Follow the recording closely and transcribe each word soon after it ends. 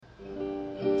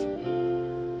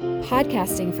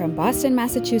Podcasting from Boston,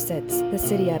 Massachusetts, the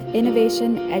city of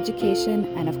innovation, education,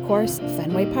 and of course,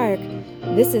 Fenway Park,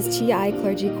 this is TI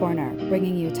Clergy Corner,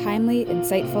 bringing you timely,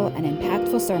 insightful, and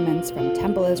impactful sermons from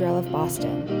Temple Israel of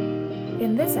Boston.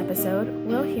 In this episode,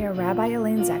 we'll hear Rabbi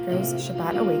Elaine Zecher's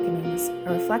Shabbat Awakenings,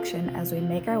 a reflection as we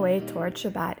make our way toward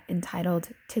Shabbat entitled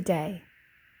Today.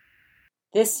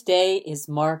 This day is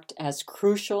marked as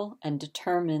crucial and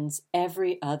determines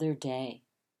every other day.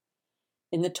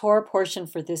 In the Torah portion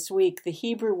for this week, the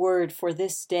Hebrew word for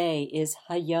this day is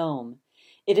Hayom.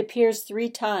 It appears 3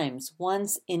 times,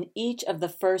 once in each of the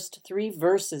first 3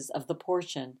 verses of the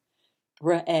portion.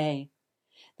 Re'eh.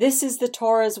 This is the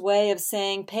Torah's way of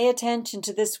saying, pay attention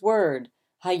to this word,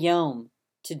 Hayom,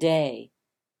 today,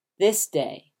 this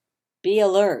day. Be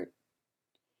alert.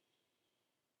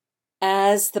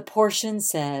 As the portion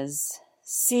says,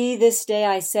 see, this day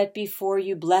I set before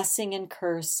you blessing and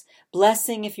curse,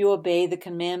 blessing if you obey the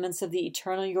commandments of the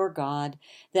eternal your God,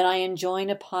 that I enjoin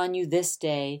upon you this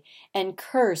day, and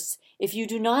curse if you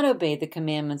do not obey the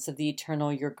commandments of the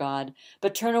eternal your God,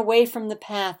 but turn away from the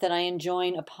path that I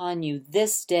enjoin upon you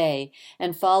this day,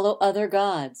 and follow other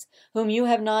gods, whom you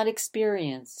have not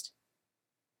experienced.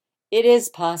 It is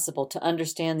possible to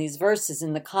understand these verses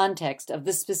in the context of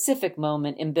the specific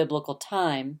moment in biblical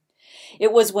time.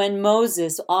 It was when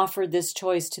Moses offered this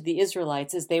choice to the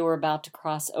Israelites as they were about to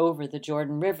cross over the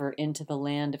Jordan River into the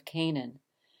land of Canaan.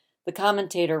 The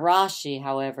commentator Rashi,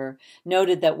 however,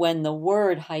 noted that when the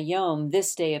word Hayom,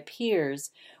 this day,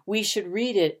 appears, we should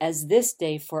read it as this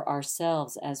day for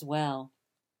ourselves as well.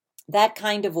 That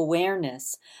kind of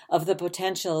awareness of the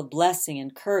potential of blessing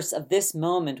and curse of this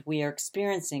moment we are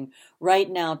experiencing right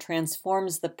now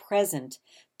transforms the present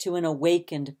to an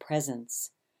awakened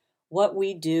presence. What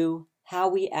we do, how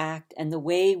we act, and the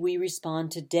way we respond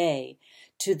today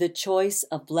to the choice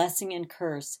of blessing and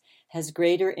curse has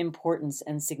greater importance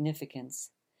and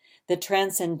significance. The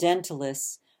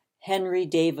transcendentalist Henry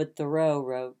David Thoreau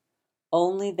wrote,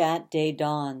 "Only that day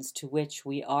dawns to which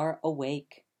we are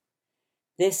awake."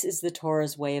 This is the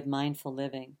Torah's way of mindful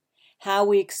living. How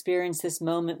we experience this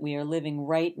moment we are living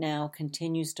right now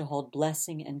continues to hold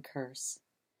blessing and curse.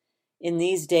 In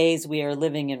these days we are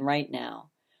living in right now,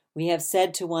 we have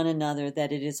said to one another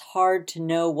that it is hard to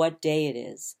know what day it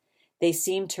is. They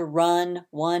seem to run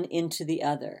one into the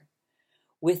other.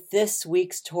 With this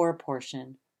week's Torah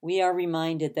portion, we are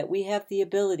reminded that we have the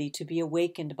ability to be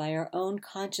awakened by our own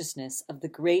consciousness of the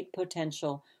great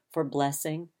potential for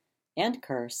blessing and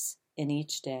curse in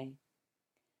each day.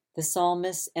 The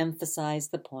psalmist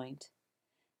emphasized the point.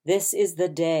 This is the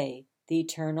day the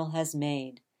Eternal has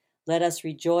made. Let us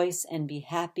rejoice and be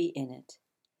happy in it.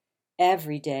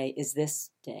 Every day is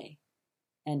this day,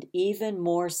 and even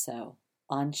more so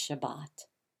on Shabbat.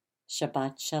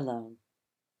 Shabbat Shalom.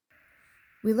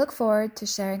 We look forward to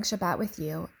sharing Shabbat with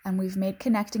you, and we've made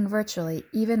connecting virtually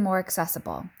even more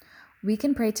accessible. We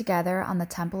can pray together on the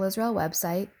Temple Israel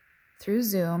website, through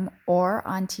Zoom, or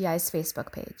on TI's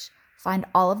Facebook page. Find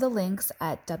all of the links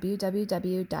at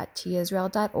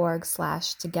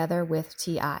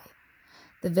www.tisrael.org/togetherwithti.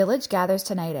 The village gathers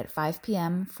tonight at 5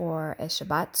 p.m. for a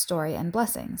Shabbat story and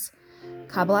blessings.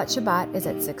 Kabbalat Shabbat is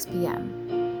at 6 p.m.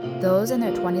 Those in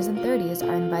their 20s and 30s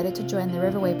are invited to join the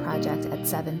Riverway Project at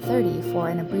 7:30 for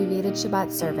an abbreviated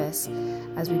Shabbat service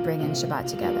as we bring in Shabbat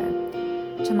together.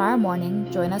 Tomorrow morning,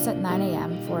 join us at 9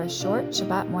 a.m. for a short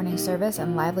Shabbat morning service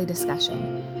and lively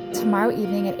discussion. Tomorrow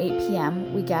evening at 8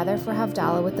 p.m., we gather for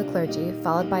Havdalah with the clergy,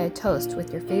 followed by a toast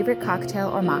with your favorite cocktail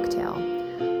or mocktail.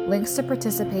 Links to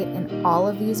participate in all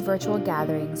of these virtual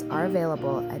gatherings are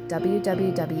available at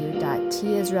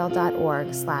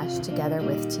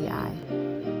www.tisrael.org/togetherwithti.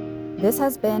 This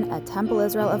has been a Temple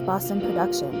Israel of Boston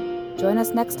production. Join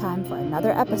us next time for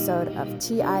another episode of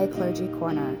TI Clergy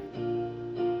Corner.